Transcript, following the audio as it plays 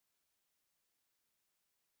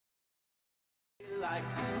Like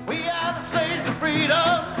we are the slaves of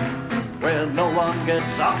freedom, where no one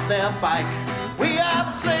gets off their bike. We are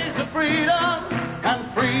the slaves of freedom, and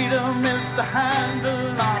freedom is the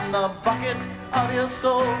handle on the bucket of your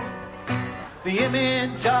soul. The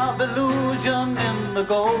image of illusion in the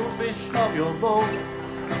goldfish of your bowl.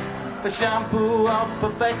 The shampoo of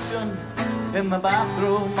perfection in the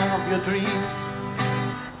bathroom of your dreams.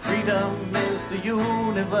 Freedom is the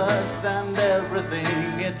universe and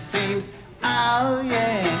everything it seems. Oh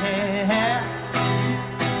yeah,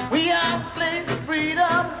 we are the slaves of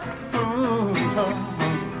freedom. Ooh.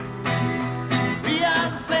 We are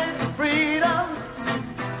the slaves of freedom.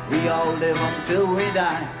 We all live until we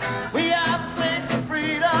die. We are the slaves of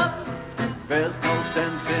freedom. There's no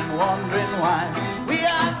sense in wondering why. We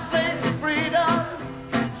are the slaves of freedom.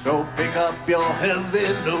 So pick up your heavy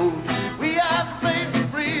load. We are the slaves of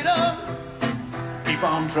freedom. Keep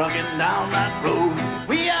on trucking down that road.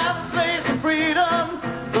 We are the slaves of freedom.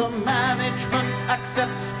 The management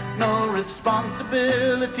accepts no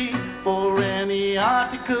responsibility for any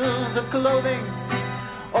articles of clothing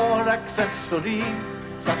or accessory,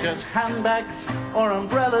 such as handbags or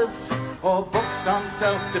umbrellas or books on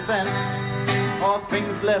self-defense, or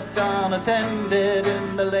things left unattended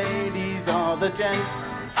in the ladies or the gents.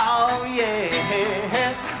 Oh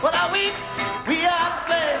yeah, what are we? We are the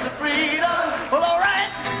slaves of freedom. Well, all right,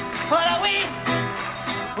 what are we?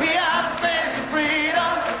 We are the slaves of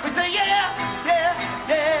freedom. We say yeah, yeah,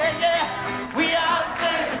 yeah, yeah. We are the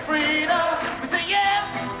slaves of freedom. We say yeah,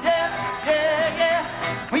 yeah, yeah, yeah.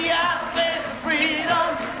 We are the slaves of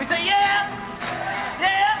freedom. We say yeah,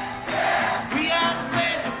 yeah, yeah. We are the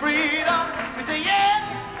slaves of freedom. We say yeah,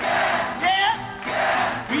 yeah, yeah.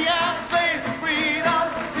 We are the slaves of freedom.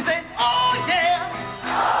 We say oh yeah,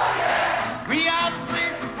 oh yeah. We are the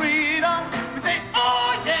slaves of freedom. We say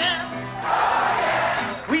oh yeah, oh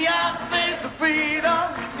yeah. We are the slaves of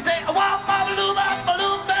freedom. We say wah baloo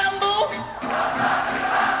baloo bamboo.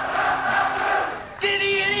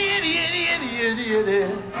 Skitty itty itty itty itty itty itty.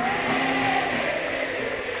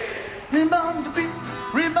 Rebound the beat,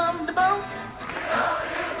 rebound the boat.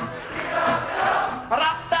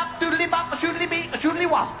 Rap tap doodly bop, a shoodly bee, a shoodly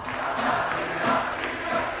wasp.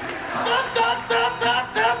 Dup dup dup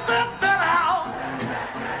dup dup dup dup.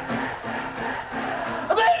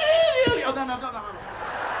 Oh no no no no.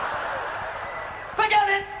 Forget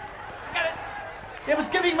it. Forget it. It was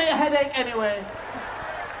giving me a headache anyway.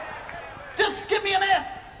 Just give me an S.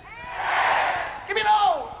 Give me an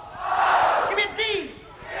O. Give me a D. Give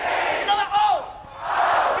me another O.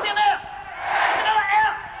 Give me an F. Give me another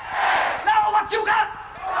F. Now what you got?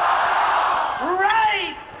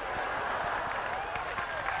 Right.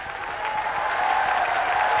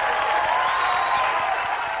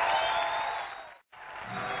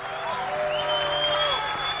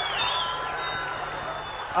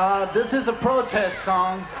 This is a protest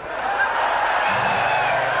song.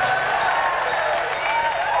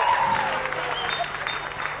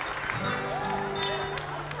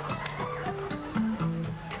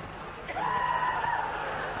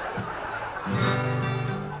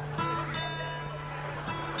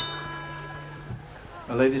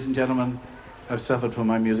 Ladies and gentlemen, I've suffered for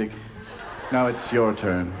my music. Now it's your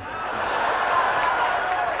turn.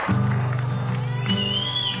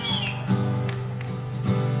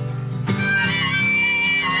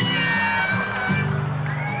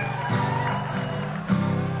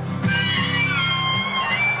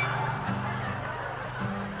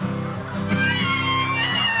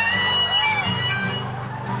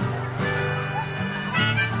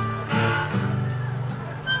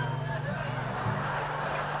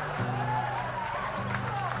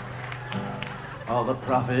 All the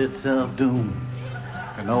prophets of doom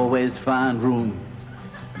can always find room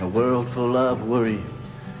in a world full of worry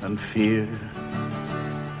and fear.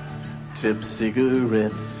 Tip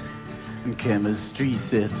cigarettes and chemistry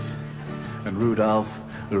sets and Rudolph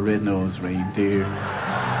the red-nosed reindeer.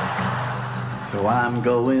 So I'm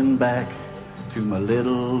going back to my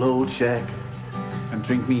little old shack and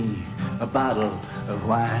drink me a bottle of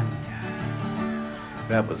wine.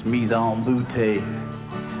 That was mise en bouteille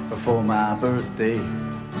before my birthday,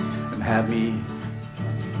 and have me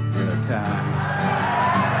good time.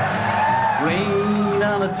 Rain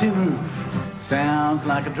on a tin roof sounds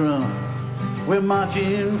like a drum. We're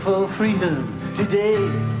marching for freedom today.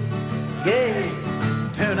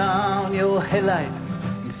 Yeah, turn on your headlights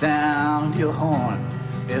and sound your horn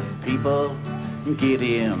if people get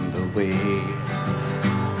in the way.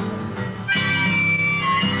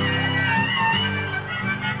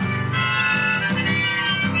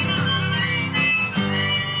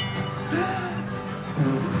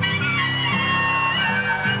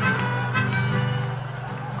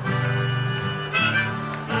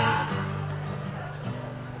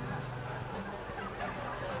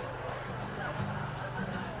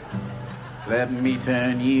 Let me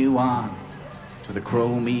turn you on to the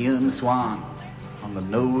chromium swan on the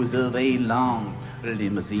nose of a long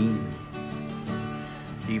limousine.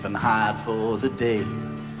 Even hide for the day,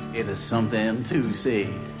 it is something to say,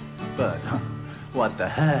 but what the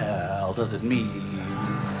hell does it mean?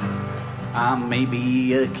 I may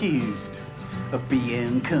be accused of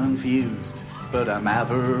being confused, but I'm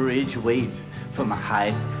average weight for my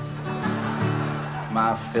height.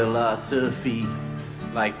 My philosophy,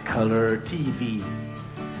 like color TV,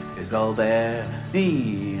 is all there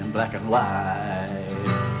in black and white.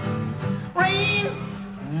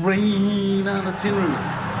 Rain, rain on a tin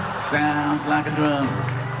roof, sounds like a drum.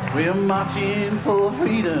 We're marching for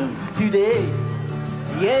freedom today.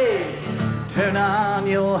 Yeah, turn on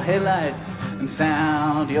your headlights and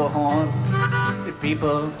sound your horn if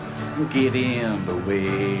people get in the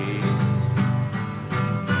way.